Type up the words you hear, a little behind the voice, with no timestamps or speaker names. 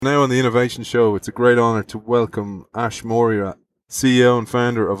Now on the Innovation Show, it's a great honor to welcome Ash Maurya, CEO and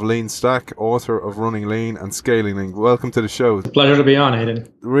founder of LeanStack, author of Running Lean and Scaling Lean. Welcome to the show. Pleasure to be on,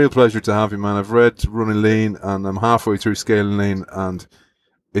 Hayden. Real pleasure to have you, man. I've read Running Lean and I'm halfway through Scaling Lean, and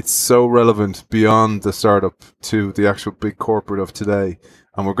it's so relevant beyond the startup to the actual big corporate of today.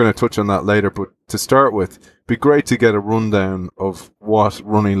 And we're going to touch on that later. But to start with, it'd be great to get a rundown of what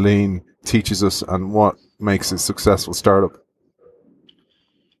Running Lean teaches us and what makes a successful startup.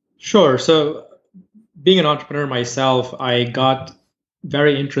 Sure. So being an entrepreneur myself, I got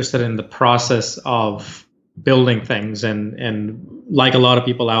very interested in the process of building things. And like a lot of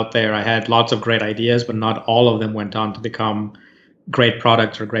people out there, I had lots of great ideas, but not all of them went on to become great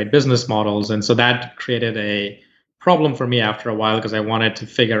products or great business models. And so that created a problem for me after a while, because I wanted to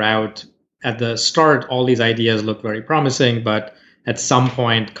figure out at the start, all these ideas looked very promising, but at some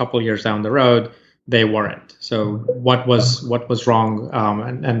point, a couple of years down the road, they weren't. So what was wrong,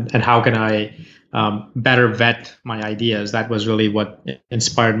 and how can I better vet my ideas? That was really what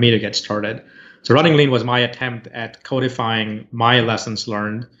inspired me to get started. So Running Lean was my attempt at codifying my lessons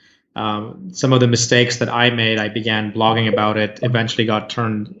learned. Some of the mistakes that I made, I began blogging about it, eventually got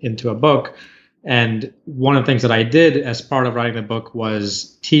turned into a book. And one of the things that I did as part of writing the book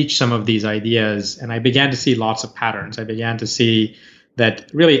was teach some of these ideas. And I began to see lots of patterns. I began to see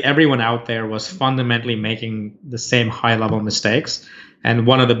that really everyone out there was fundamentally making the same high-level mistakes. And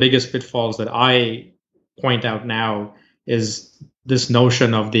one of the biggest pitfalls that I point out now is this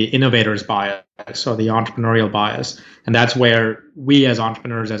notion of the innovator's bias or the entrepreneurial bias. And that's where we as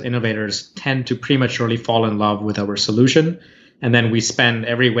entrepreneurs, as innovators, tend to prematurely fall in love with our solution. And then we spend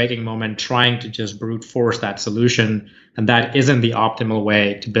every waking moment trying to just brute force that solution. And that isn't the optimal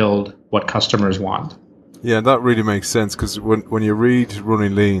way to build what customers want. Yeah, that really makes sense, because when you read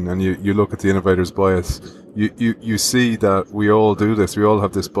Running Lean and you look at the innovator's bias, you see that we all do this. We all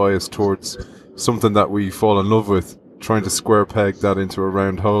have this bias towards something that we fall in love with, trying to square peg that into a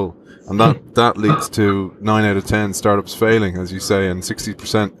round hole. And that leads to 9 out of 10 startups failing, as you say, and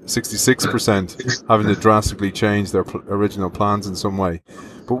 66% having to drastically change their original plans in some way.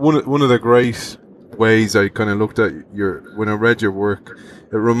 But one of the great ways I kind of looked at when I read your work,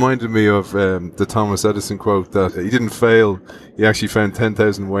 it reminded me of the Thomas Edison quote that he didn't fail, he actually found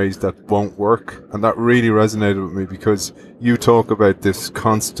 10,000 ways that won't work. And that really resonated with me, because you talk about this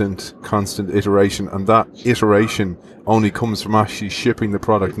constant iteration, and that iteration only comes from actually shipping the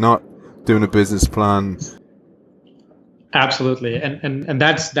product, not doing a business plan. Absolutely. And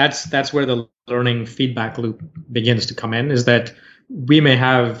that's where the learning feedback loop begins to come in, is that we may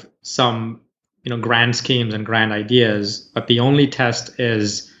have some grand schemes and grand ideas, but the only test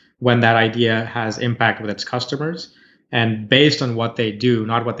is when that idea has impact with its customers. And based on what they do,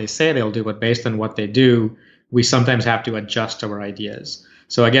 not what they say they'll do, but based on what they do, we sometimes have to adjust our ideas.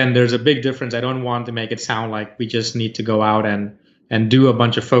 So again, there's a big difference. I don't want to make it sound like we just need to go out and do a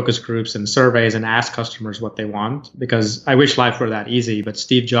bunch of focus groups and surveys and ask customers what they want, because I wish life were that easy. But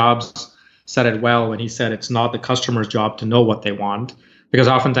Steve Jobs said it well when he said it's not the customer's job to know what they want, because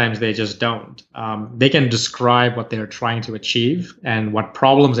oftentimes they just don't. They can describe what they're trying to achieve and what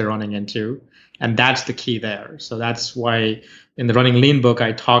problems they're running into, and that's the key there. So that's why in the Running Lean book,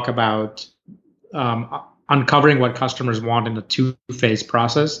 I talk about uncovering what customers want in a two-phase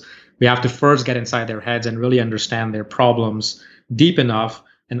process. We have to first get inside their heads and really understand their problems deep enough,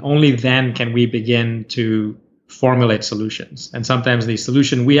 and only then can we begin to formulate solutions. And sometimes the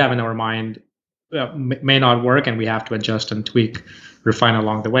solution we have in our mind may not work, and we have to adjust and tweak, refine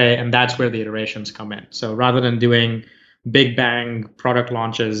along the way. And that's where the iterations come in. So rather than doing big bang product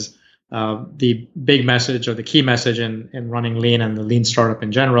launches, the big message or the key message in Running Lean and the Lean startup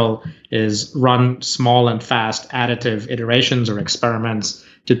in general is run small and fast additive iterations or experiments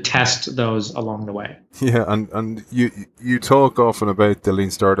to test those along the way. Yeah, and you talk often about the Lean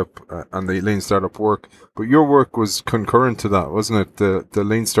startup and the Lean startup work, but your work was concurrent to that, wasn't it? The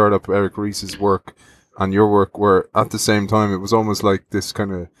Lean startup, Eric Ries's work, and your work were at the same time. It was almost like this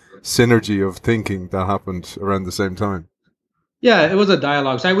kind of synergy of thinking that happened around the same time. Yeah, it was a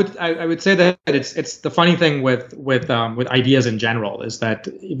dialogue. So I would say that it's the funny thing with ideas in general is that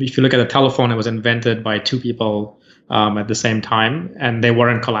if you look at the telephone, it was invented by two people at the same time, and they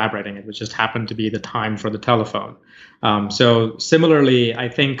weren't collaborating. It just happened to be the time for the telephone. So similarly, I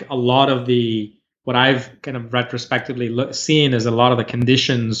think a lot of what I've kind of retrospectively seen is a lot of the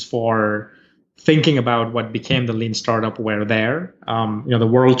conditions for thinking about what became the Lean startup were there. The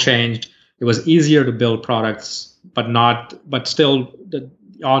world changed. It was easier to build products, but still the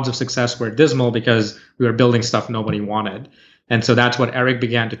odds of success were dismal because we were building stuff nobody wanted. And so that's what Eric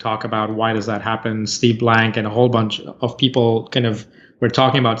began to talk about. Why does that happen? Steve Blank and a whole bunch of people kind of we're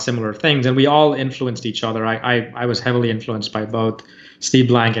talking about similar things, and we all influenced each other. I was heavily influenced by both Steve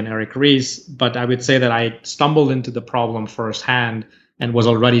Blank and Eric Ries, but I would say that I stumbled into the problem firsthand and was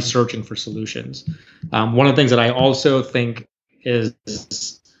already searching for solutions. One of the things that I also think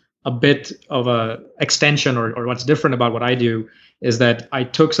is a bit of a extension, or what's different about what I do, is that I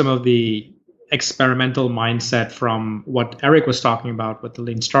took some of the experimental mindset from what Eric was talking about with the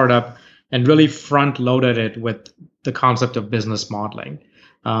lean startup and really front loaded it with the concept of business modeling.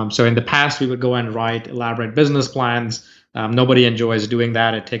 So in the past, we would go and write elaborate business plans. Nobody enjoys doing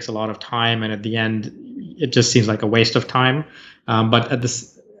that. It takes a lot of time, and at the end, it just seems like a waste of time. But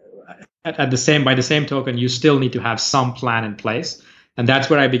by the same token, you still need to have some plan in place. And that's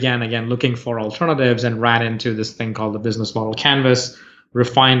where I began, again, looking for alternatives and ran into this thing called the business model canvas,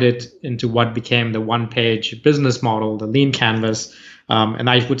 refined it into what became the one-page business model, the lean canvas. And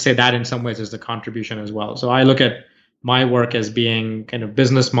I would say that in some ways is the contribution as well. So I look at my work as being kind of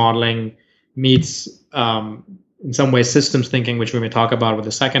business modeling meets, in some ways, systems thinking, which we may talk about with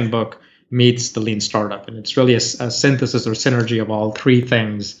the second book, meets the lean startup. And it's really a synthesis or synergy of all three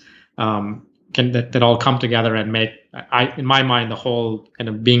things that all come together and make, in my mind, the whole kind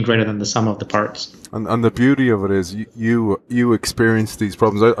of being greater than the sum of the parts. And the beauty of it is you experience these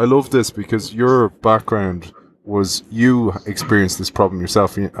problems. I love this because your background was you experienced this problem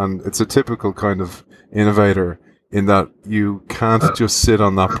yourself, and it's a typical kind of innovator in that you can't just sit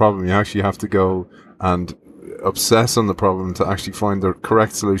on that problem. You actually have to go and obsess on the problem to actually find the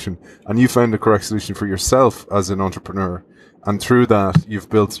correct solution. And you found the correct solution for yourself as an entrepreneur. And through that, you've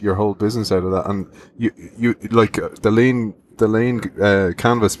built your whole business out of that. And you like the lean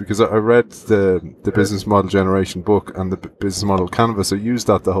canvas, because I read the business model generation book and the business model canvas. I used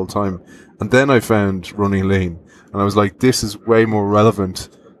that the whole time. And then I found running lean. And I was like, this is way more relevant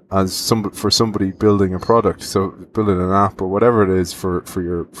for somebody building a product. So building an app or whatever it is for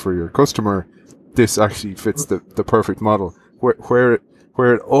your customer, this actually fits the perfect model. Where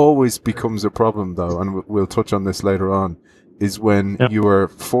it always becomes a problem, though, and we'll touch on this later on, is when you are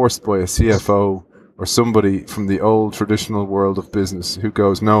forced by a CFO or somebody from the old traditional world of business who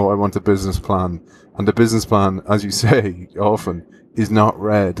goes, no, I want a business plan. And the business plan, as you say, often is not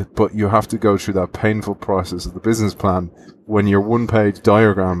read, but you have to go through that painful process of the business plan when your one-page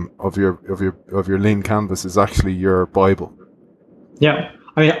diagram of your lean canvas is actually your Bible. Yeah.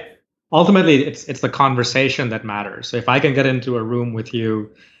 I mean, ultimately, it's the conversation that matters. So if I can get into a room with you,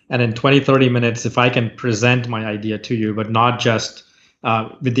 and in 20, 30 minutes, if I can present my idea to you, but not just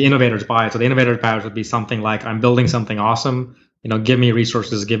with the innovator's bias. So the innovator's bias would be something like, I'm building something awesome. Give me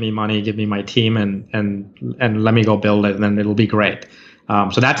resources, give me money, give me my team, and let me go build it, and then it'll be great.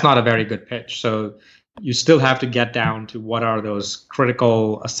 So that's not a very good pitch. So you still have to get down to what are those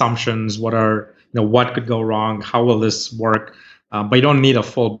critical assumptions, what could go wrong, how will this work? But you don't need a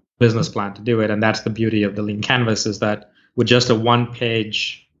full business plan to do it. And that's the beauty of the lean canvas, is that with just a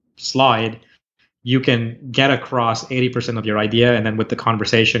one-page slide, you can get across 80% of your idea, and then with the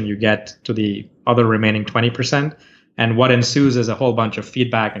conversation, you get to the other remaining 20%. And what ensues is a whole bunch of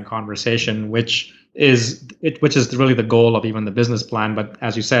feedback and conversation, which is really the goal of even the business plan. But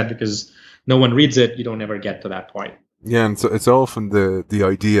as you said, because no one reads it, you don't ever get to that point. Yeah, and so it's often the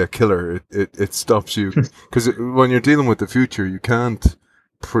idea killer. It stops you because when you're dealing with the future, you can't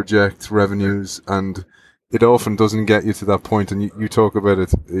project revenues, and it often doesn't get you to that point. And you talk about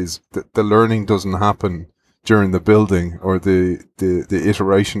it is that the learning doesn't happen during the building or the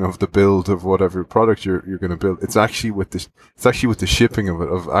iteration of the build of whatever product you're going to build. It's actually with the shipping of it,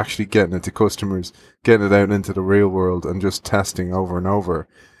 of actually getting it to customers, getting it out into the real world, and just testing over and over.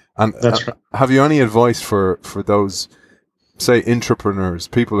 And that's right. Have you any advice for those, say, entrepreneurs,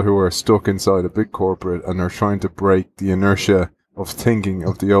 people who are stuck inside a big corporate and are trying to break the inertia of thinking,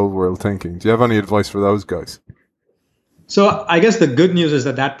 of the old world thinking? Do you have any advice for those guys? So I guess the good news is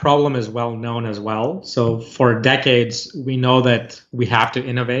that problem is well known as well. So for decades, we know that we have to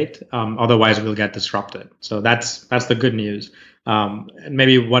innovate, otherwise we'll get disrupted. So that's the good news. And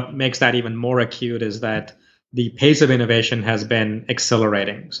maybe what makes that even more acute is that the pace of innovation has been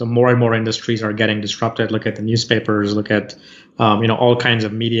accelerating. So more and more industries are getting disrupted. Look at the newspapers, look at all kinds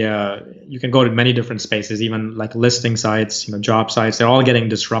of media. You can go to many different spaces, even like listing sites, job sites. They're all getting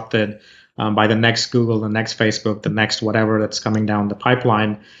disrupted by the next Google, the next Facebook, the next whatever that's coming down the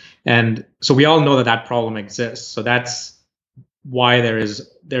pipeline. And so we all know that problem exists. So that's why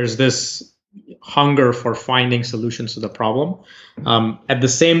there's this hunger for finding solutions to the problem. At the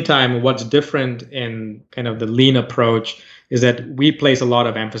same time, what's different in kind of the lean approach is that we place a lot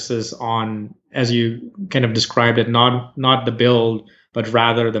of emphasis on, as you kind of described it, not the build, but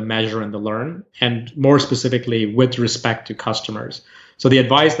rather the measure and the learn, and more specifically with respect to customers. So the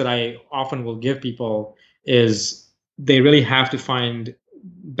advice that I often will give people is they really have to find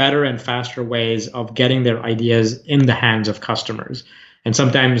better and faster ways of getting their ideas in the hands of customers. And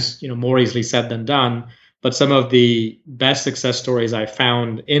sometimes, more easily said than done. But some of the best success stories I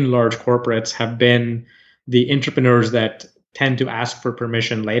found in large corporates have been the entrepreneurs that tend to ask for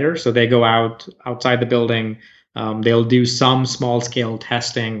permission later. So they go outside the building. They'll do some small scale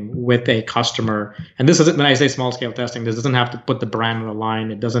testing with a customer. And this isn't, when I say small scale testing, this doesn't have to put the brand on the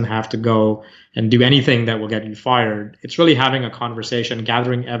line. It doesn't have to go and do anything that will get you fired. It's really having a conversation,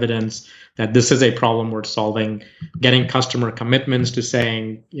 gathering evidence that this is a problem worth solving, getting customer commitments to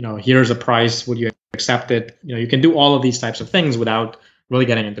saying, here's a price. Would you accept it? You can do all of these types of things without really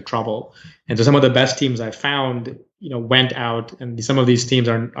getting into trouble. And so some of the best teams I found, went out, and some of these teams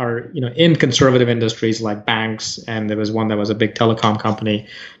are in conservative industries like banks, and there was one that was a big telecom company,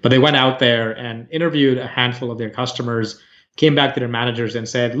 but they went out there and interviewed a handful of their customers, came back to their managers and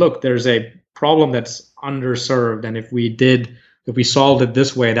said, look, there's a problem that's underserved, and if we solved it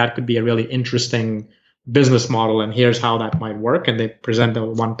this way, that could be a really interesting business model, and here's how that might work. And they present a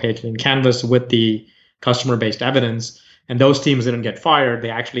one-page in Canvas with the customer-based evidence. And those teams didn't get fired. They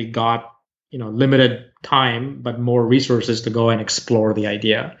actually got limited time, but more resources to go and explore the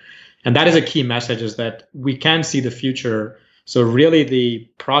idea. And that is a key message, is that we can see the future. So really the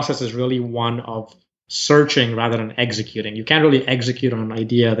process is really one of searching rather than executing. You can't really execute on an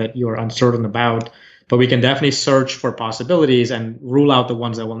idea that you're uncertain about, but we can definitely search for possibilities and rule out the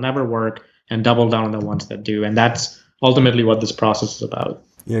ones that will never work and double down on the ones that do. And that's ultimately what this process is about.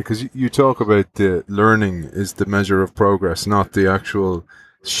 Yeah, because you talk about the learning is the measure of progress, not the actual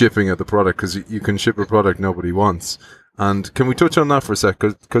shipping of the product, because you can ship a product nobody wants. And can we touch on that for a sec?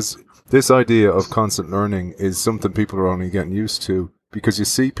 Because this idea of constant learning is something people are only getting used to, because you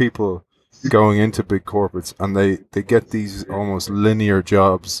see people going into big corporates and they get these almost linear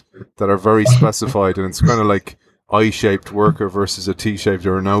jobs that are very specified, and it's kind of like I-shaped worker versus a T-shaped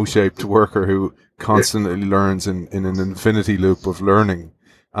or an O-shaped worker who constantly learns in an infinity loop of learning.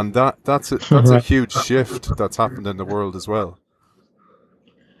 And that's a huge shift that's happened in the world as well.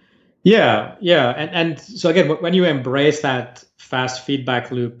 Yeah. And so again, when you embrace that fast feedback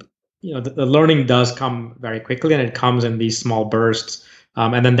loop, the learning does come very quickly, and it comes in these small bursts.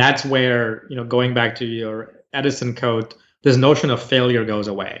 And then that's where, going back to your Edison quote, this notion of failure goes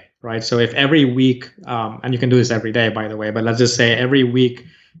away, right? So if every week, and you can do this every day, by the way, but let's just say every week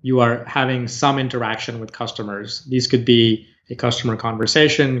you are having some interaction with customers. These could be a customer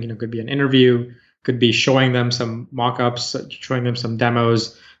conversation, could be an interview, could be showing them some mock-ups, showing them some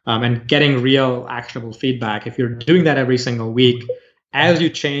demos, and getting real actionable feedback. If you're doing that every single week, as you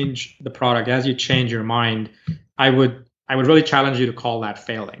change the product, as you change your mind, I would really challenge you to call that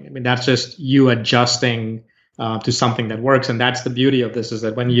failing. I mean, that's just you adjusting to something that works. And that's the beauty of this, is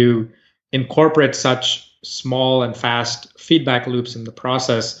that when you incorporate such small and fast feedback loops in the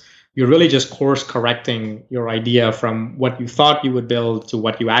process, you're really just course correcting your idea from what you thought you would build to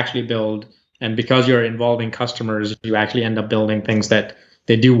what you actually build. And because you're involving customers, you actually end up building things that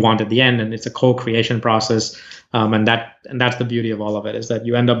they do want at the end. And it's a co-creation process. And that's the beauty of all of it, is that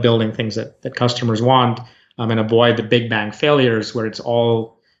you end up building things that customers want, and avoid the big bang failures where it's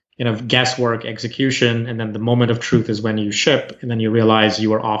all guesswork, execution, and then the moment of truth is when you ship, and then you realize you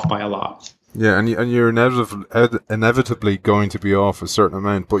were off by a lot. Yeah, and you're inevitably going to be off a certain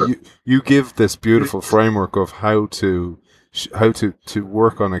amount, but you give this beautiful framework of how to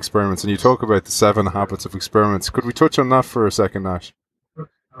work on experiments, and you talk about the 7 habits of experiments. Could we touch on that for a second, Ash?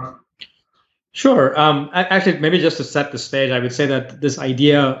 Sure. Actually, maybe just to set the stage, I would say that this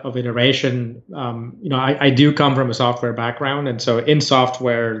idea of iteration, I do come from a software background, and so in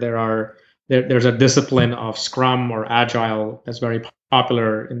software there's a discipline of Scrum or Agile that's very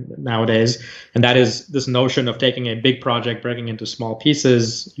popular nowadays, and that is this notion of taking a big project, breaking into small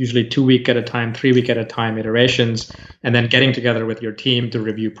pieces, usually 2-week at a time, 3-week at a time iterations, and then getting together with your team to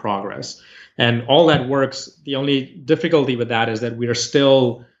review progress. And all that works. The only difficulty with that is that we are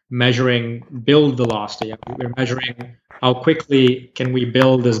still measuring build velocity. We're measuring how quickly can we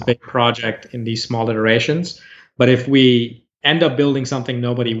build this big project in these small iterations. But if we end up building something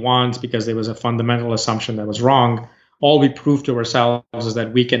nobody wants because there was a fundamental assumption that was wrong, all we prove to ourselves is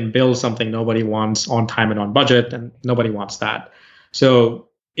that we can build something nobody wants on time and on budget, and nobody wants that. So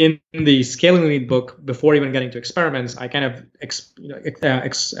in the Scaling Lead book, before even getting to experiments, I kind of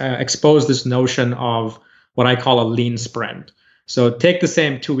expose this notion of what I call a lean sprint. So take the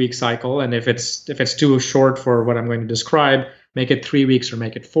same 2-week cycle, and if it's too short for what I'm going to describe, make it 3 weeks or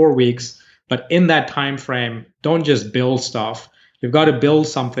make it 4 weeks. But in that time frame, don't just build stuff. You've got to build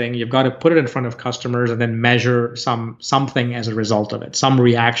something, you've got to put it in front of customers and then measure something as a result of it, some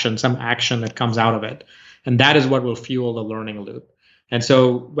reaction, some action that comes out of it. And that is what will fuel the learning loop. And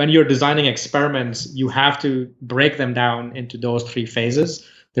so when you're designing experiments, you have to break them down into those three phases.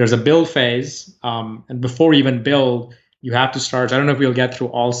 There's a build phase, and before you even build, you have to start. I don't know if we'll get through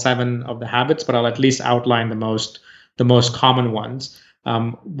all 7 of the habits, but I'll at least outline the most common ones.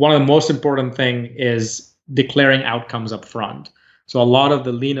 One of the most important thing is declaring outcomes up front. So a lot of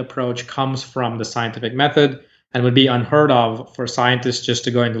the lean approach comes from the scientific method and would be unheard of for scientists just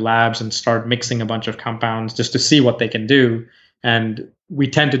to go into labs and start mixing a bunch of compounds just to see what they can do. And we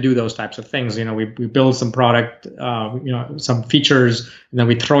tend to do those types of things. We build some product, some features, and then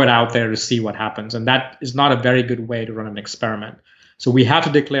we throw it out there to see what happens. And that is not a very good way to run an experiment. So we have to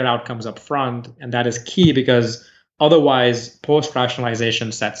declare outcomes up front, and that is key because otherwise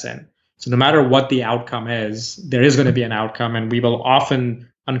post-rationalization sets in. So no matter what the outcome is, there is going to be an outcome, and we will often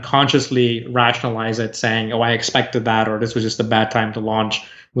unconsciously rationalize it saying, oh, I expected that, or this was just a bad time to launch.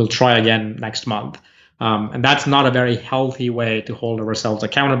 We'll try again next month. And that's not a very healthy way to hold ourselves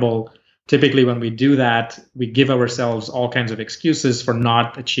accountable. Typically, when we do that, we give ourselves all kinds of excuses for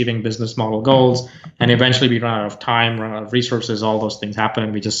not achieving business model goals. And eventually we run out of time, run out of resources, all those things happen,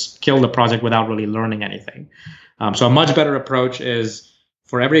 and we just kill the project without really learning anything. So a much better approach is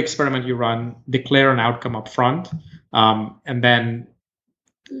for every experiment you run, declare an outcome up front. And then,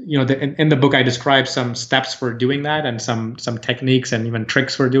 in the book, I describe some steps for doing that and some techniques and even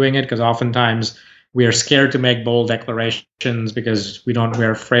tricks for doing it, because oftentimes we are scared to make bold declarations because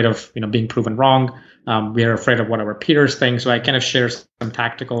we're afraid of being proven wrong. We are afraid of what our peers think. So I kind of share some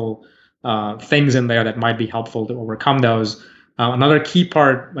tactical things in there that might be helpful to overcome those. Another key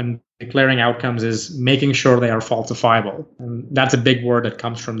part when declaring outcomes is making sure they are falsifiable. And that's a big word that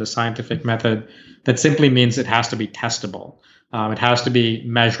comes from the scientific method. That simply means it has to be testable. It has to be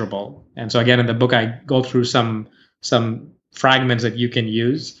measurable. And so again, in the book, I go through some fragments that you can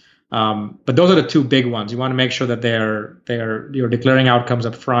use. But those are the 2 big ones. You want to make sure that you're declaring outcomes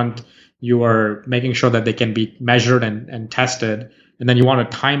up front. You are making sure that they can be measured and tested. And then you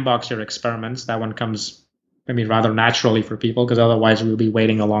want to time box your experiments. That one comes rather naturally for people, because otherwise we'll be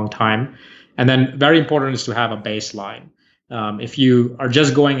waiting a long time. And then very important is to have a baseline. If you are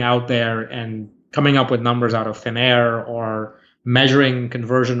just going out there and coming up with numbers out of thin air or measuring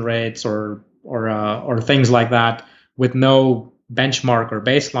conversion rates or things like that with no benchmark or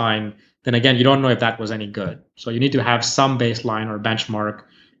baseline, then again, you don't know if that was any good. So you need to have some baseline or benchmark.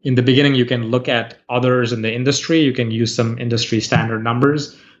 In the beginning, you can look at others in the industry. You can use some industry standard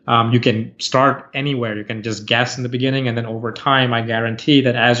numbers. You can start anywhere. You can just guess in the beginning. And then over time, I guarantee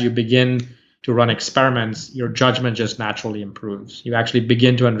that as you begin to run experiments, your judgment just naturally improves. You actually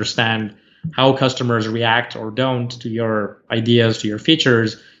begin to understand how customers react or don't to your ideas, to your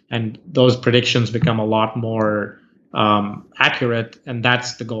features. And those predictions become a lot more accurate. And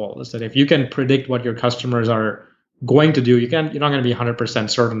that's the goal, is that if you can predict what your customers are going to do, you're not going to be 100%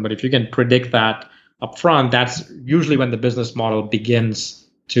 certain, but if you can predict that up front, that's usually when the business model begins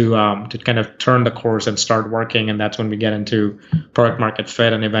to kind of turn the course and start working. And that's when we get into product market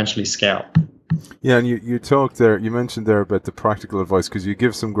fit and eventually scale. Yeah, and you talked there, you mentioned there about the practical advice, because you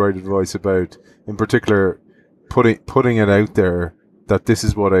give some great advice about, in particular, putting it out there that this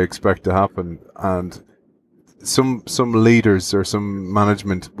is what I expect to happen. And some leaders or some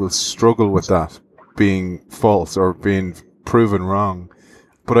management will struggle with that being false or being proven wrong.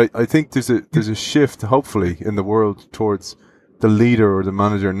 But I think there's a shift, hopefully, in the world towards the leader or the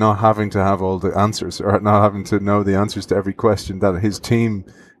manager not having to have all the answers, or not having to know the answers to every question, that his team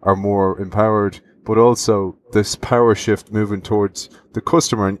are more empowered, but also this power shift moving towards the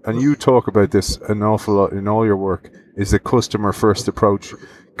customer. And you talk about this an awful lot in all your work, is the customer first approach.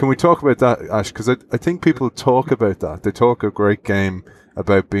 Can we talk about that, Ash? Because I think people talk about that. They talk a great game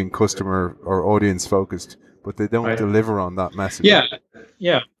about being customer or audience focused, but they don't deliver on that message.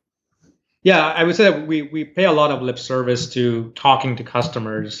 Yeah, I would say that we pay a lot of lip service to talking to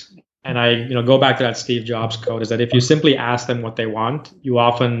customers. And I go back to that Steve Jobs quote, is that if you simply ask them what they want, you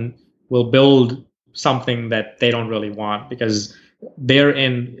often will build something that they don't really want, because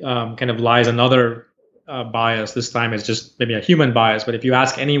therein kind of lies another bias. This time it's just maybe a human bias. But if you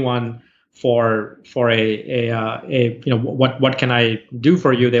ask anyone for what can I do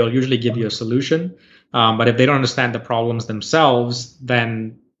for you, they will usually give you a solution. But if they don't understand the problems themselves,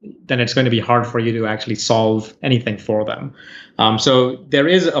 then it's going to be hard for you to actually solve anything for them. So there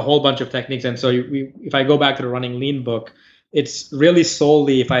is a whole bunch of techniques. And so if I go back to the Running Lean book, it's really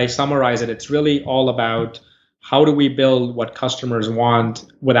solely, if I summarize it, it's really all about how do we build what customers want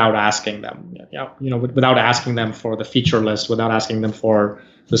without asking them, without asking them for the feature list, without asking them for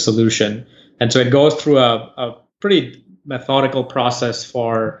the solution. And so it goes through a pretty methodical process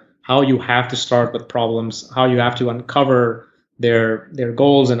for how you have to start with problems, how you have to uncover their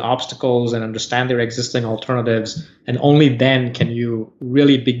goals and obstacles and understand their existing alternatives. And only then can you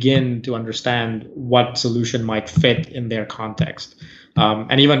really begin to understand what solution might fit in their context.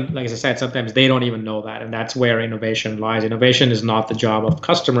 And even, like I said, sometimes they don't even know that. And that's where innovation lies. Innovation is not the job of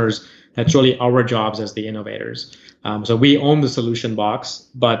customers. That's really our jobs as the innovators. So we own the solution box,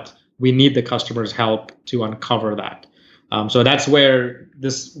 but we need the customer's help to uncover that. So that's where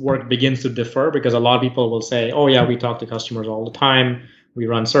this work begins to differ, because a lot of people will say, oh, yeah, we talk to customers all the time. We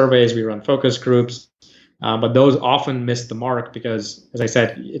run surveys, we run focus groups. But those often miss the mark because, as I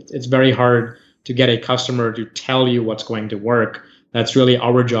said, it's very hard to get a customer to tell you what's going to work. That's really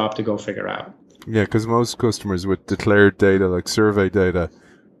our job to go figure out. Yeah, because most customers with declared data, like survey data,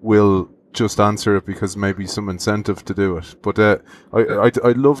 will just answer it because maybe some incentive to do it. But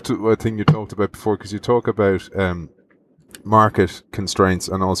I loved a thing you talked about before, because you talk about market constraints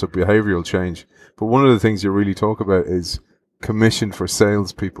and also behavioral change. But one of the things you really talk about is commission for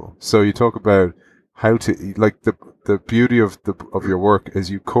salespeople. So you talk about how to, like, the beauty of your work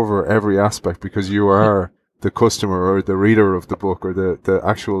is you cover every aspect, because you are the customer or the reader of the book or the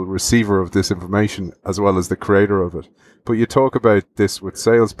actual receiver of this information, as well as the creator of it. But you talk about this with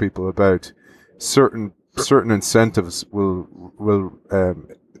salespeople, about certain incentives will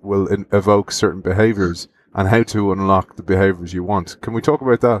evoke certain behaviors, and how to unlock the behaviors you want. Can we talk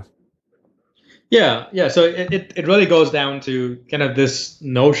about that? Yeah. So it really goes down to kind of this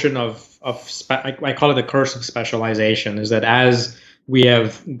notion I call it the curse of specialization. Is that as we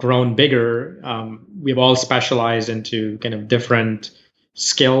have grown bigger, we've all specialized into kind of different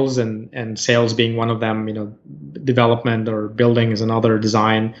skills, and sales being one of them. Development or building is another,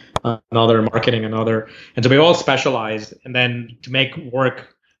 design another, marketing another, and so we all specialized. And then to make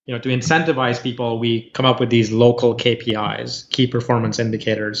work, to incentivize people, we come up with these local KPIs, key performance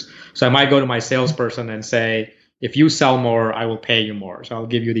indicators. So I might go to my salesperson and say, if you sell more, I will pay you more. So I'll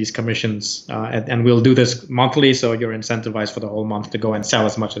give you these commissions, and we'll do this monthly. So you're incentivized for the whole month to go and sell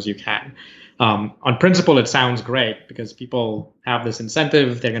as much as you can. On principle, it sounds great because people have this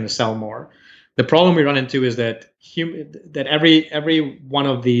incentive; they're going to sell more. The problem we run into is that every one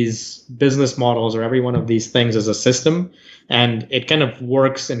of these business models or every one of these things is a system, and it kind of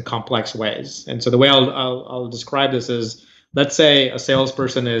works in complex ways. And so the way I'll describe this is, let's say a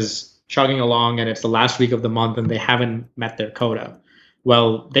salesperson is chugging along and it's the last week of the month and they haven't met their quota.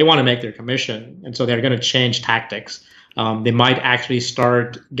 Well, they want to make their commission, and so they're going to change tactics. They might actually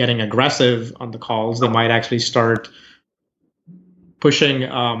start getting aggressive on the calls. They might actually start pushing.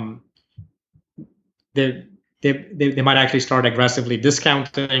 They might actually start aggressively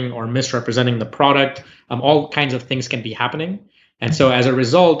discounting or misrepresenting the product. All kinds of things can be happening. And so as a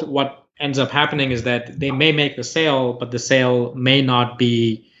result, what ends up happening is that they may make the sale, but the sale may not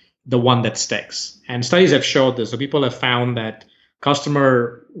be the one that sticks. And studies have showed this. So people have found that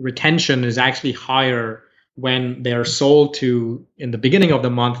customer retention is actually higher when they're sold to in the beginning of the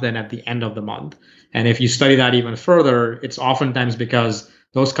month than at the end of the month. And if you study that even further, it's oftentimes because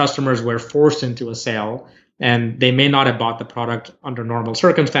those customers were forced into a sale, and they may not have bought the product under normal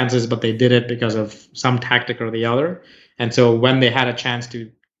circumstances, but they did it because of some tactic or the other. And so when they had a chance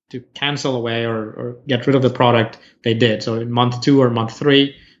to cancel away or get rid of the product, they did. So in month 2 or month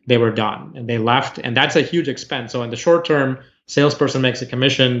 3, they were done and they left. And that's a huge expense. So in the short term, salesperson makes a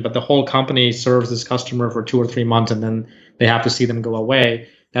commission, but the whole company serves this customer for 2 or 3 months, and then they have to see them go away.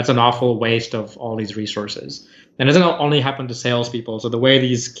 That's an awful waste of all these resources. And it doesn't only happen to salespeople. So the way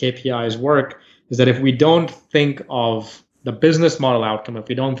these KPIs work is that if we don't think of the business model outcome, if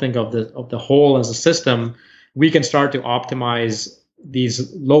we don't think of the whole as a system, we can start to optimize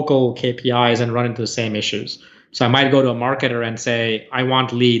these local KPIs and run into the same issues. So I might go to a marketer and say, I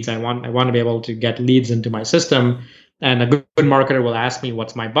want leads. I want to be able to get leads into my system. And a good marketer will ask me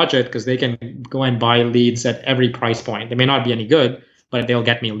what's my budget, because they can go and buy leads at every price point. They may not be any good, but they'll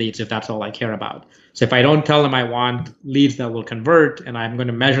get me leads if that's all I care about. So if I don't tell them I want leads that will convert, and I'm going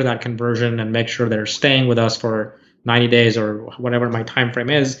to measure that conversion and make sure they're staying with us for 90 days or whatever my time frame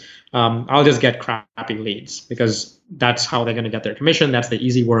is, I'll just get crappy leads, because that's how they're going to get their commission. That's the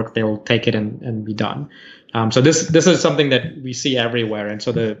easy work. They'll take it and be done. So this is something that we see everywhere. And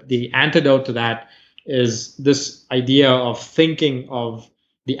so the antidote to that is this idea of thinking of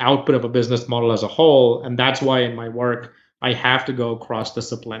the output of a business model as a whole. And that's why in my work, I have to go cross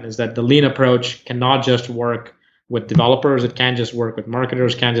discipline, is that the lean approach cannot just work with developers. It can't just work with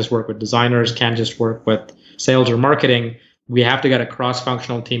marketers, can't just work with designers, can't just work with sales or marketing. We have to get a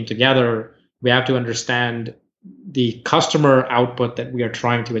cross-functional team together. We have to understand the customer output that we are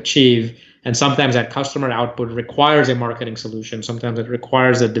trying to achieve. And sometimes that customer output requires a marketing solution. Sometimes it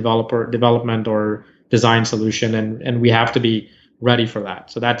requires a development or design solution. And we have to be ready for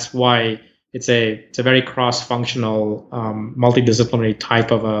that. So that's why it's a very cross-functional, multidisciplinary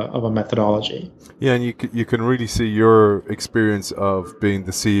type of a methodology. Yeah, and you can really see your experience of being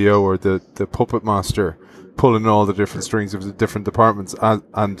the CEO or the puppet master, pulling all the different strings of the different departments,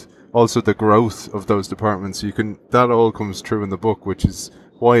 and also the growth of those departments. That all comes true in the book, which is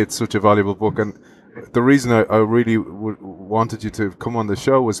why it's such a valuable book. And the reason I really wanted you to come on the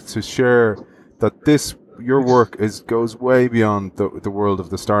show was to share that your work goes way beyond the world of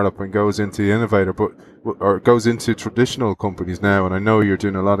the startup and goes into the innovator, or goes into traditional companies now. And I know you're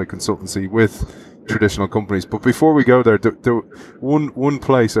doing a lot of consultancy with traditional companies. But before we go there, one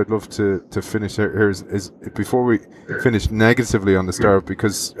place I'd love to finish here is before we finish negatively on the startup,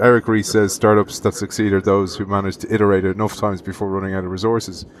 because Eric Ries says startups that succeed are those who manage to iterate enough times before running out of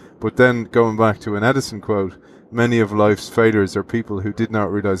resources. But then going back to an Edison quote, many of life's failures are people who did not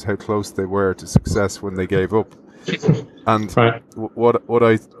realize how close they were to success when they gave up. And right. what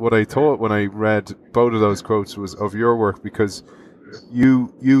I thought when I read both of those quotes was of your work, because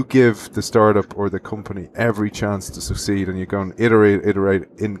you give the startup or the company every chance to succeed, and you go and iterate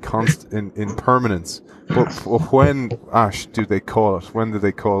in permanence. But when, Ash, do they call it? When do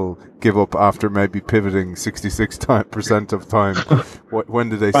they call give up after maybe pivoting 66% of time? When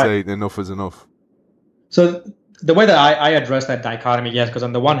do they say enough is enough? So the way that I address that dichotomy, yes, because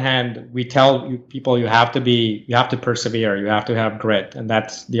on the one hand, we tell people you have to persevere, you have to have grit, and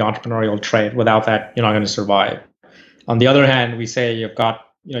that's the entrepreneurial trait. Without that, you're not going to survive. On the other hand, we say you've got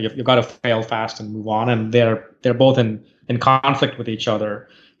to fail fast and move on, and they're both in conflict with each other.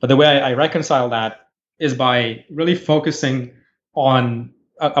 But the way I reconcile that is by really focusing on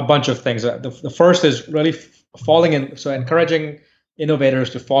a bunch of things. The first is really encouraging innovators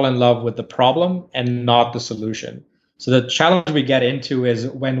to fall in love with the problem and not the solution. So the challenge we get into is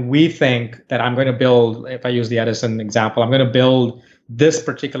when we think that I'm going to build, if I use the Edison example, I'm going to build this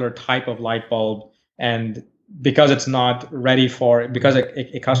particular type of light bulb, and because it's not ready because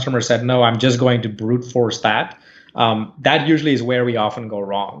a customer said no, I'm just going to brute force that. That usually is where we often go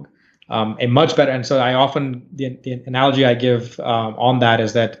wrong. A much better, and so the analogy I give on that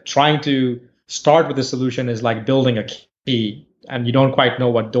is that trying to start with a solution is like building a key, and you don't quite know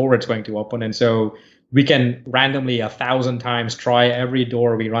what door it's going to open. And so we can randomly 1,000 times try every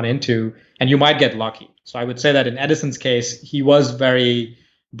door we run into, and you might get lucky. So I would say that in Edison's case, he was very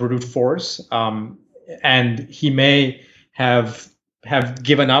brute force, and he may have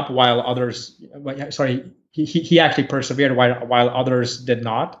given up while others. Sorry, he actually persevered while others did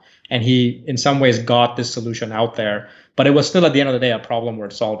not, and he in some ways got this solution out there. But it was still at the end of the day a problem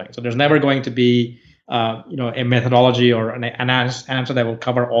worth solving. So there's never going to be a methodology or an answer that will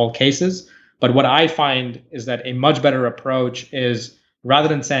cover all cases. But what I find is that a much better approach is, rather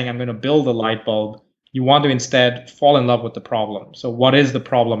than saying I'm going to build a light bulb, you want to instead fall in love with the problem. So what is the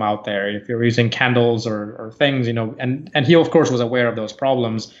problem out there? If you're using candles or things, and he of course was aware of those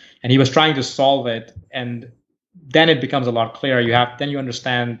problems, and he was trying to solve it. And then it becomes a lot clearer. Then you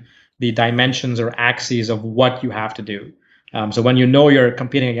understand the dimensions or axes of what you have to do. So when you're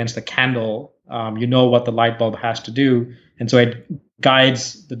competing against a candle, you know what the light bulb has to do, and so it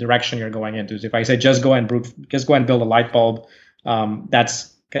guides the direction you're going into. So if I say just go and build a light bulb,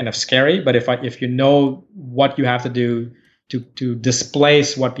 that's kind of scary. But if you know what you have to do to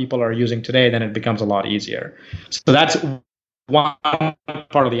displace what people are using today, then it becomes a lot easier. So that's one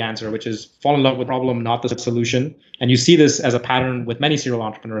part of the answer, which is fall in love with the problem, not the solution. And you see this as a pattern with many serial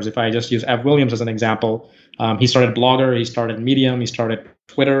entrepreneurs. If I just use Ev Williams as an example, he started Blogger, he started Medium, he started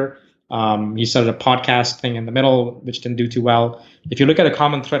Twitter. He started a podcast thing in the middle, which didn't do too well. If you look at a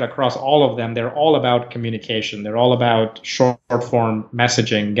common thread across all of them, they're all about communication. They're all about short form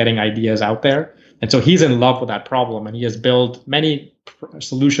messaging, getting ideas out there. And so he's in love with that problem, and he has built many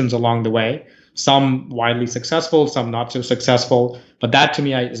solutions along the way, some widely successful, some not so successful. But that to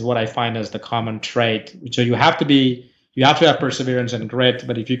me is what I find as the common trait. So you have to have perseverance and grit,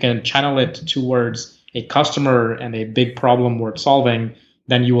 but if you can channel it towards a customer and a big problem worth solving,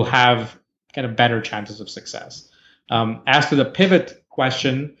 then you will have kind of better chances of success. As to the pivot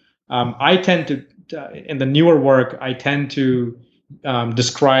question, I tend to, in the newer work, I tend to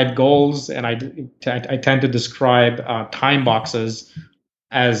describe goals, and I tend to describe time boxes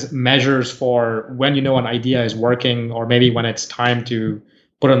as measures for when an idea is working, or maybe when it's time to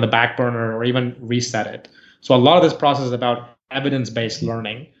put it on the back burner or even reset it. So a lot of this process is about evidence-based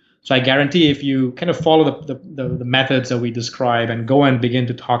learning. So I guarantee if you kind of follow the methods that we describe and go and begin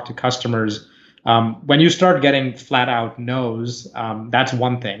to talk to customers, when you start getting flat out no's, that's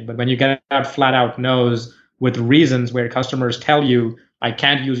one thing. But when you get out flat out no's with reasons where customers tell you, I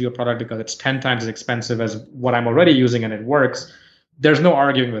can't use your product because it's 10 times as expensive as what I'm already using and it works, there's no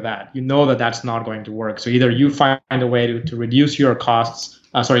arguing with that. You know that that's not going to work. So either you find a way to reduce your costs,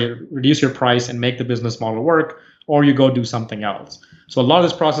 reduce your price and make the business model work, or you go do something else. So a lot of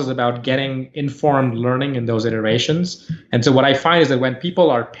this process is about getting informed learning in those iterations. And so what I find is that when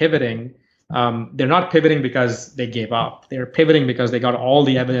people are pivoting, they're not pivoting because they gave up. They're pivoting because they got all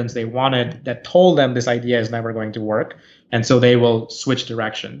the evidence they wanted that told them this idea is never going to work. And so they will switch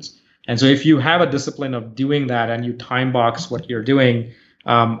directions. And so if you have a discipline of doing that and you time box what you're doing,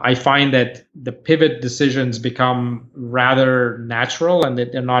 I find that the pivot decisions become rather natural and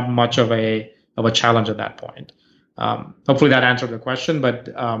that they're not much of a challenge at that point. Hopefully that answered the question,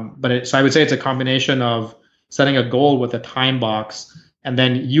 so I would say it's a combination of setting a goal with a time box and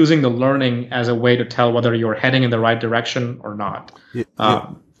then using the learning as a way to tell whether you're heading in the right direction or not. Yeah.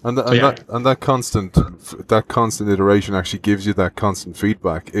 That constant iteration actually gives you that constant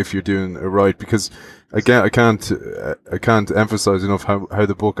feedback if you're doing it right. Because again, I can't emphasize enough how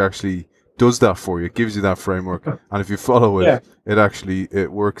the book actually does that for you. It gives you that framework, and if you follow it,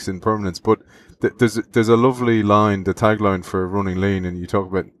 it works in permanence. But there's a lovely line, the tagline for Running Lean, and you talk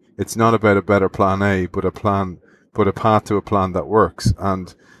about it's not about a better plan A, but a path to a plan that works.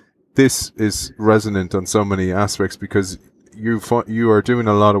 And this is resonant on so many aspects because you are doing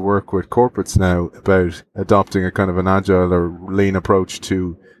a lot of work with corporates now about adopting a kind of an agile or lean approach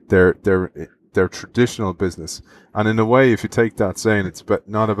to their traditional business. And in a way, if you take that saying it's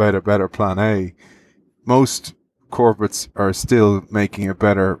not about a better plan A, most corporates are still making a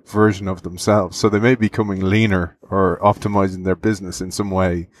better version of themselves. So they may be becoming leaner or optimizing their business in some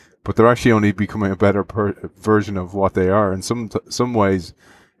way, but they're actually only becoming a better version of what they are. In some ways,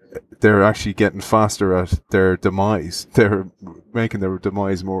 they're actually getting faster at their demise. They're making their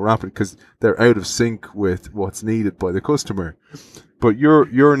demise more rapid because they're out of sync with what's needed by the customer. But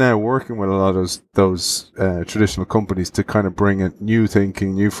you're now working with a lot of those traditional companies to kind of bring in new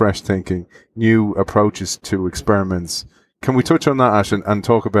thinking, new fresh thinking, new approaches to experiments. Can we touch on that, Ash, and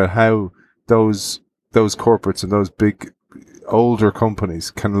talk about how those corporates and those big older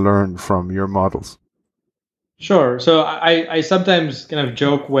companies can learn from your models? Sure. So I sometimes kind of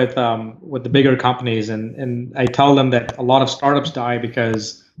joke with the bigger companies, and I tell them that a lot of startups die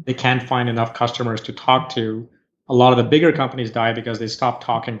because they can't find enough customers to talk to. A lot of the bigger companies die because they stop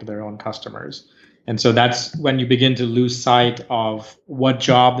talking to their own customers. And so that's when you begin to lose sight of what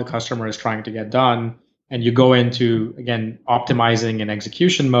job the customer is trying to get done. And you go into, again, optimizing and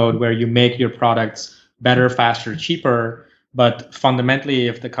execution mode where you make your products better, faster, cheaper. But fundamentally,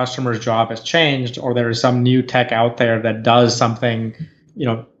 if the customer's job has changed or there is some new tech out there that does something,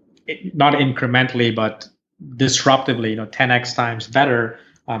 not incrementally, but disruptively, 10x times better,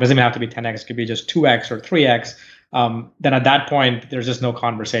 doesn't even have to be 10x, it could be just 2x or 3x, then at that point, there's just no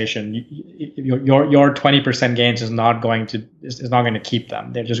conversation. Your 20% gains is not going to keep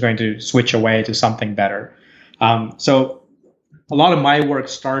them. They're just going to switch away to something better. So a lot of my work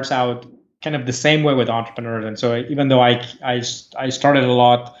starts out kind of the same way with entrepreneurs. And so even though I started a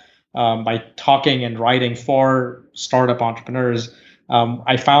lot by talking and writing for startup entrepreneurs,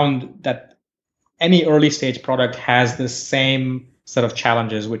 I found that any early stage product has the same set of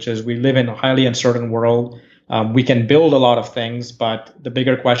challenges, which is we live in a highly uncertain world. We can build a lot of things, but the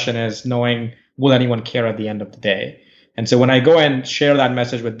bigger question is knowing, will anyone care at the end of the day? And so when I go and share that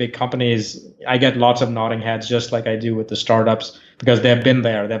message with big companies, I get lots of nodding heads, just like I do with the startups, because they've been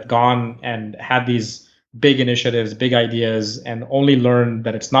there. They've gone and had these big initiatives, big ideas, and only learned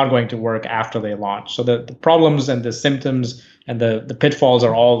that it's not going to work after they launch. So the problems and the symptoms and the pitfalls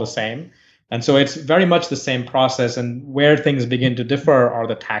are all the same. And so it's very much the same process. And where things begin to differ are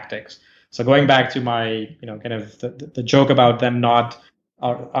the tactics. So going back to my, kind of the joke about them not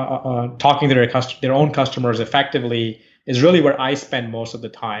talking to their own customers effectively is really where I spend most of the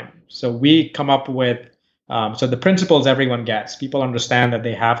time. So we come up with, so the principles everyone gets. People understand that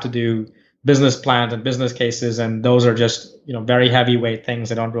they have to do business plans and business cases, and those are just, very heavyweight things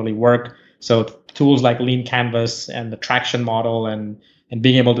that don't really work. So tools like Lean Canvas and the traction model and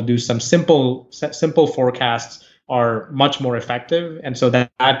being able to do some simple forecasts are much more effective. And so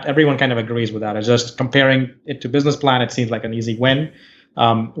that everyone kind of agrees with that. It's just comparing it to business plan, it seems like an easy win.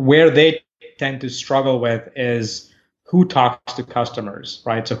 Where they tend to struggle with is who talks to customers,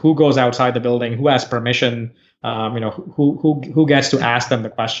 right? So who goes outside the building, who has permission, who gets to ask them the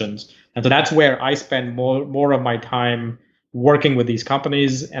questions. And so that's where I spend more of my time working with these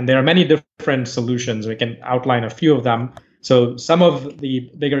companies. And there are many different solutions. We can outline a few of them. So some of the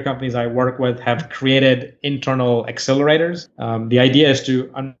bigger companies I work with have created internal accelerators. The idea is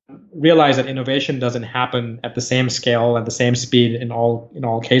to realize that innovation doesn't happen at the same scale, at the same speed in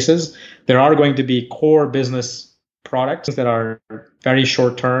all cases. There are going to be core business products that are very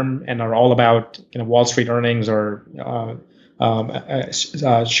short term and are all about Wall Street earnings or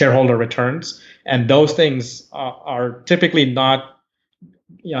shareholder returns, and those things are typically not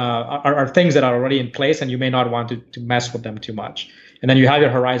are things that are already in place, and you may not want to mess with them too much. And then you have your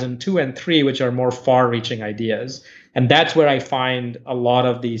horizon 2 and 3, which are more far-reaching ideas. And that's where I find a lot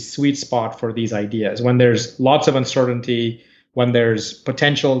of the sweet spot for these ideas. When there's lots of uncertainty, when there's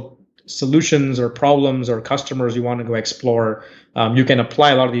potential solutions or problems or customers you want to go explore, you can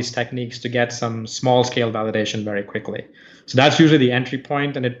apply a lot of these techniques to get some small-scale validation very quickly. So that's usually the entry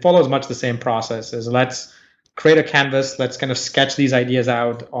point, and it follows much the same process as let's create a canvas, let's kind of sketch these ideas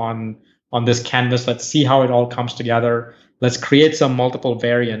out on this canvas, let's see how it all comes together. Let's create some multiple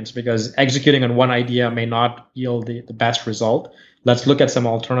variants, because executing on one idea may not yield the best result. Let's look at some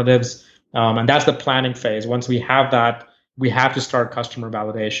alternatives. And that's the planning phase. Once we have that, we have to start customer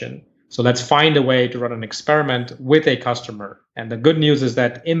validation. So let's find a way to run an experiment with a customer. And the good news is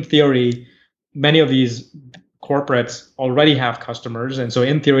that in theory, many of these corporates already have customers. And so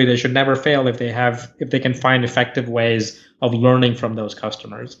in theory, they should never fail if they can find effective ways of learning from those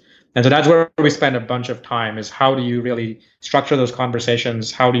customers. And so that's where we spend a bunch of time, is how do you really structure those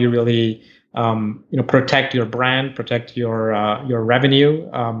conversations? How do you really protect your brand, protect your revenue?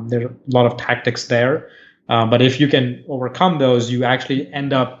 There are a lot of tactics there. But if you can overcome those, you actually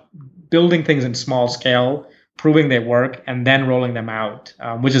end up building things in small scale, proving they work, and then rolling them out,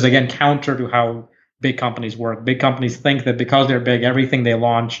 which is, again, counter to how big companies work. Big companies think that because they're big, everything they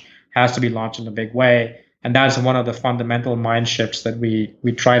launch has to be launched in a big way. And that's one of the fundamental mind shifts that we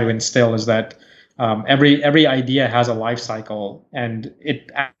try to instill, is that every idea has a life cycle, and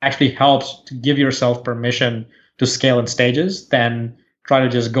it actually helps to give yourself permission to scale in stages than try to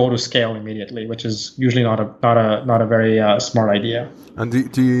just go to scale immediately, which is usually not a very smart idea.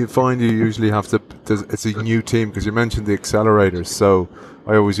 And do you find you usually have to? It's a new team, because you mentioned the accelerators. So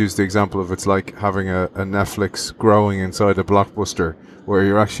I always use the example of it's like having a Netflix growing inside a Blockbuster, where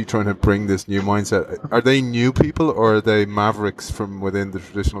you're actually trying to bring this new mindset. Are they new people, or are they mavericks from within the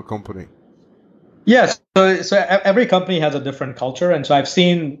traditional company? Yes. So every company has a different culture, and so I've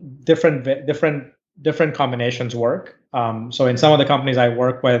seen different combinations work. So in some of the companies I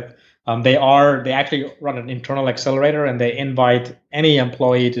work with, they actually run an internal accelerator, and they invite any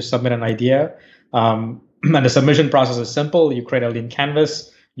employee to submit an idea. And the submission process is simple. You create a lean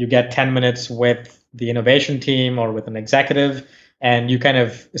canvas, you get 10 minutes with the innovation team or with an executive, and you kind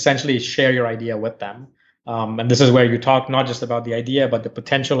of essentially share your idea with them. And this is where you talk not just about the idea, but the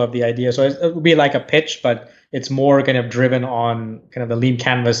potential of the idea. So it would be like a pitch, but it's more kind of driven on kind of the lean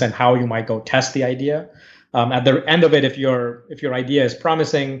canvas and how you might go test the idea. At the end of it, if your idea is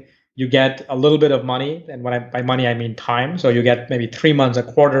promising, you get a little bit of money. And by money, I mean time. So you get maybe 3 months, a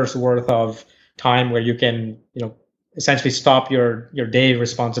quarter's worth of time where you can, essentially stop your day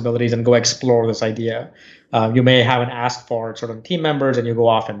responsibilities and go explore this idea. You may have an ask for sort of team members, and you go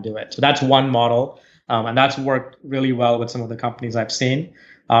off and do it. So that's one model. And that's worked really well with some of the companies I've seen.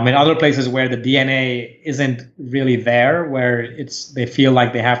 In other places where the DNA isn't really there, where they feel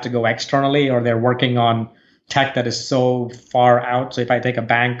like they have to go externally, or they're working on tech that is so far out. So if I take a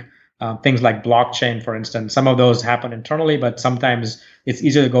bank, things like blockchain, for instance, some of those happen internally, but sometimes it's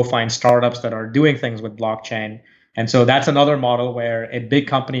easier to go find startups that are doing things with blockchain. And so that's another model where a big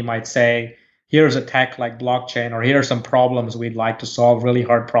company might say, here's a tech like blockchain, or here are some problems we'd like to solve, really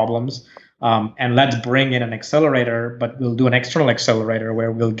hard problems. And let's bring in an accelerator, but we'll do an external accelerator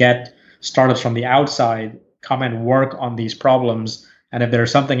where we'll get startups from the outside come and work on these problems. And if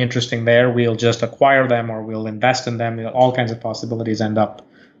there's something interesting there, we'll just acquire them, or we'll invest in them. All kinds of possibilities end up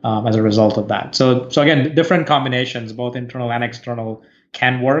as a result of that. So again, different combinations, both internal and external,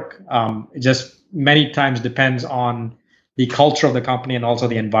 can work. It just many times depends on the culture of the company and also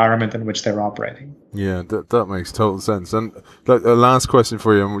the environment in which they're operating. Yeah, that makes total sense. And a last question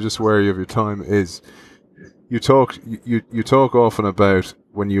for you, and we're just wary of your time, is you talk often about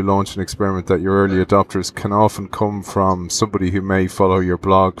when you launch an experiment that your early adopters can often come from somebody who may follow your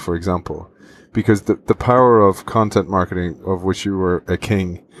blog, for example, because the power of content marketing, of which you were a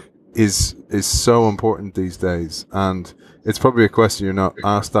king, is so important these days, and it's probably a question you're not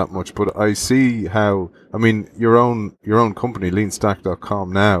asked that much. But I see how, I mean, your own company,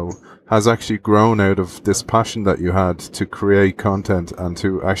 LeanStack.com, now has actually grown out of this passion that you had to create content and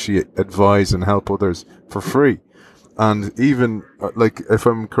to actually advise and help others for free. And even like, if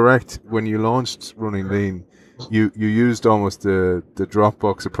I'm correct, when you launched Running Lean, you used almost the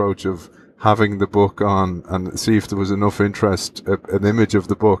Dropbox approach of having the book on and see if there was enough interest, an image of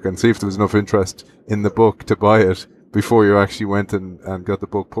the book, and see if there was enough interest in the book to buy it before you actually went and got the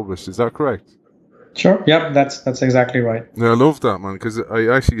book published. Is that correct? Sure. Yep. That's exactly right. Yeah, I love that, man, because I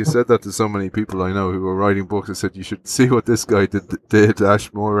actually said that to so many people I know who were writing books. I said, you should see what this guy did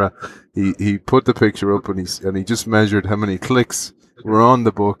Ash Maurya. He put the picture up, and he just measured how many clicks were on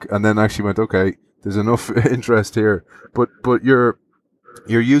the book, and then actually went, okay, there's enough interest here. But your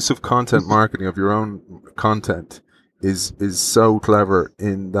use of content marketing, of your own content, is so clever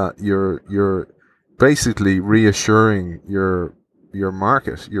in that you're basically reassuring your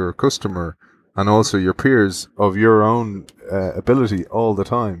market, your customer, and also your peers of your own ability all the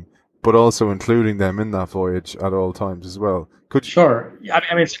time, but also including them in that voyage at all times as well. Sure.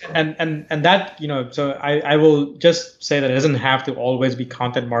 I mean, and that, so I will just say that it doesn't have to always be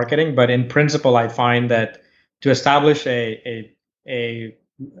content marketing, but in principle, I find that to establish a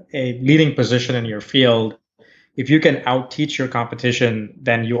leading position in your field, if you can out teach your competition,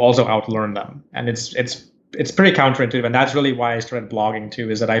 then you also outlearn them. And it's pretty counterintuitive. And that's really why I started blogging too,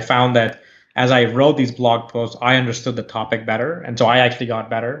 is that I found that as I wrote these blog posts, I understood the topic better. And so I actually got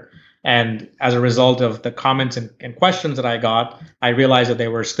better. And as a result of the comments and questions that I got, I realized that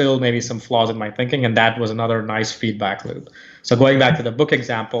there were still maybe some flaws in my thinking. And that was another nice feedback loop. So going back to the book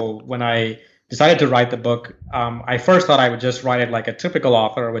example, when I decided to write the book, I first thought I would just write it like a typical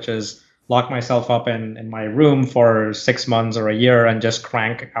author, which is lock myself up in my room for 6 months or a year and just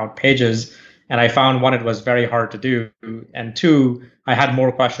crank out pages. And I found, one, it was very hard to do. And two, I had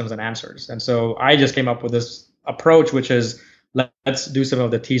more questions than answers. And so I just came up with this approach, which is, let's do some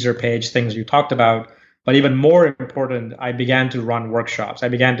of the teaser page things you talked about. But even more important, I began to run workshops. I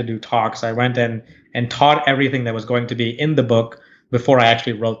began to do talks. I went in and taught everything that was going to be in the book before I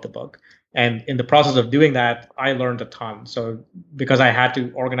actually wrote the book. And in the process of doing that, I learned a ton. So because I had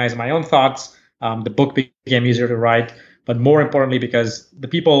to organize my own thoughts, the book became easier to write. But more importantly, because the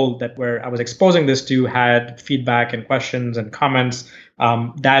people that I was exposing this to had feedback and questions and comments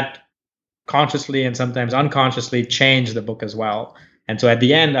that consciously and sometimes unconsciously changed the book as well. And so at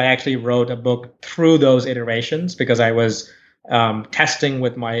the end, I actually wrote a book through those iterations because I was testing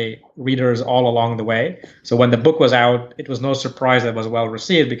with my readers all along the way. So when the book was out, it was no surprise that it was well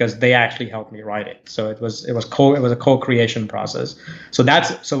received because they actually helped me write it. So it was a co-creation process. So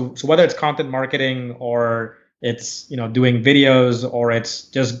so whether it's content marketing or it's doing videos or it's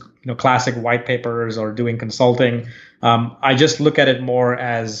just classic white papers or doing consulting, I just look at it more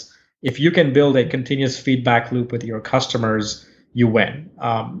as, if you can build a continuous feedback loop with your customers, you win.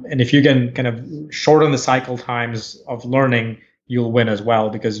 And if you can kind of shorten the cycle times of learning, you'll win as well,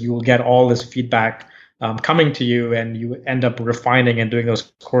 because you will get all this feedback coming to you, and you end up refining and doing those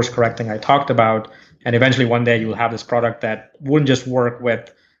course correcting I talked about. And eventually one day you'll have this product that wouldn't just work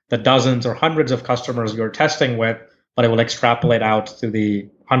with the dozens or hundreds of customers you're testing with, but it will extrapolate out to the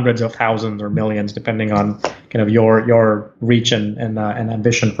hundreds of thousands or millions, depending on kind of your reach and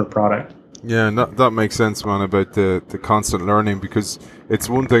ambition for product. Yeah, and that makes sense, man, about the constant learning, because it's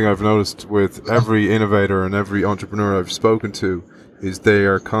one thing I've noticed with every innovator and every entrepreneur I've spoken to is they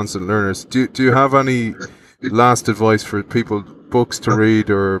are constant learners. Do you have any last advice for people, books to read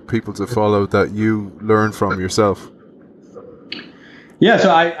or people to follow that you learn from yourself? Yeah,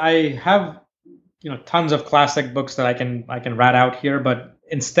 so I have tons of classic books that I can rat out here, but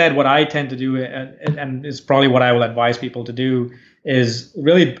instead what I tend to do, and is probably what I will advise people to do, is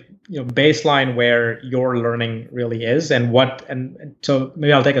really baseline where your learning really is, and so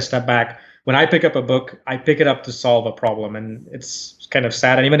maybe I'll take a step back. When I pick up a book, I pick it up to solve a problem, and it's kind of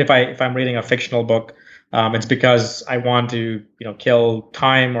sad. And even if I'm reading a fictional book, it's because I want to kill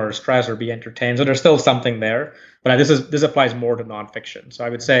time or stress or be entertained. So there's still something there. But this applies more to nonfiction. So I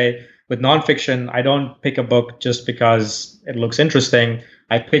would say with nonfiction, I don't pick a book just because it looks interesting.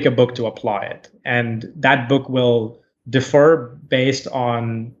 I pick a book to apply it, and that book will differ based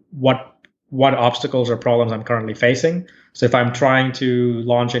on what obstacles or problems I'm currently facing. So if I'm trying to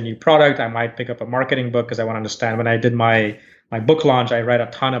launch a new product, I might pick up a marketing book because I want to understand. When I did my book launch, I read a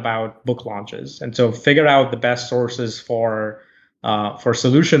ton about book launches, and so figure out the best sources for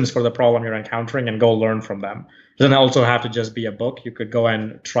solutions for the problem you're encountering and go learn from them. It doesn't also have to just be a book. You could go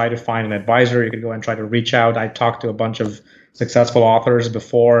and try to find an advisor. You could go and try to reach out. I talked to a bunch of successful authors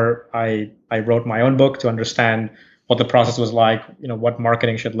before I wrote my own book to understand what the process was like, what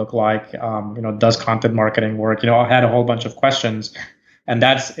marketing should look like, does content marketing work? I had a whole bunch of questions, and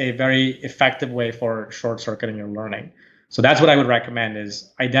that's a very effective way for short-circuiting your learning. So that's what I would recommend: is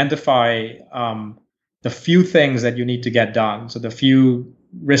identify the few things that you need to get done. So the few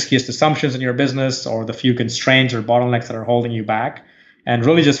riskiest assumptions in your business, or the few constraints or bottlenecks that are holding you back, and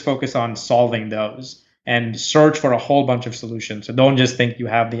really just focus on solving those and search for a whole bunch of solutions. So don't just think you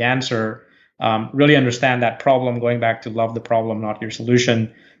have the answer. Really understand that problem, going back to love the problem, not your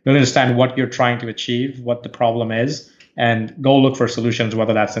solution. Really understand what you're trying to achieve, what the problem is, and go look for solutions,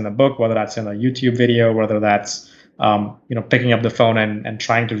 whether that's in a book, whether that's in a YouTube video, whether that's picking up the phone and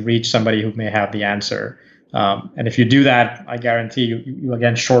trying to reach somebody who may have the answer. And if you do that, I guarantee you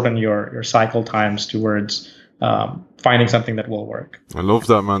again shorten your cycle times towards finding something that will work. I love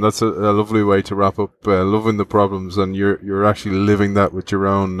that, man. That's a lovely way to wrap up. Loving the problems, and you're actually living that with your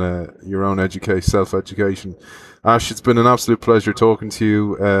own self-education. Ash, it's been an absolute pleasure talking to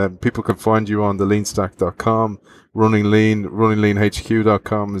you. People can find you on the LeanStack.com,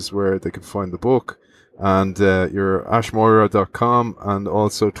 runningleanhq.com is where they can find the book, and your ashmaurya.com, and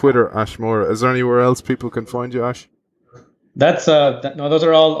also Twitter, Ash Maurya. Is there anywhere else people can find you, Ash? That's no, those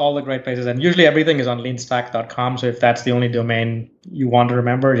are all the great places, and usually everything is on LeanStack.com. So if that's the only domain you want to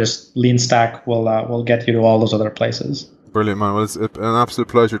remember, just LeanStack will get you to all those other places. Brilliant, man. Well, it's an absolute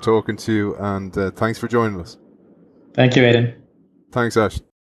pleasure talking to you, and thanks for joining us. Thank you, Aidan. Thanks, Ash.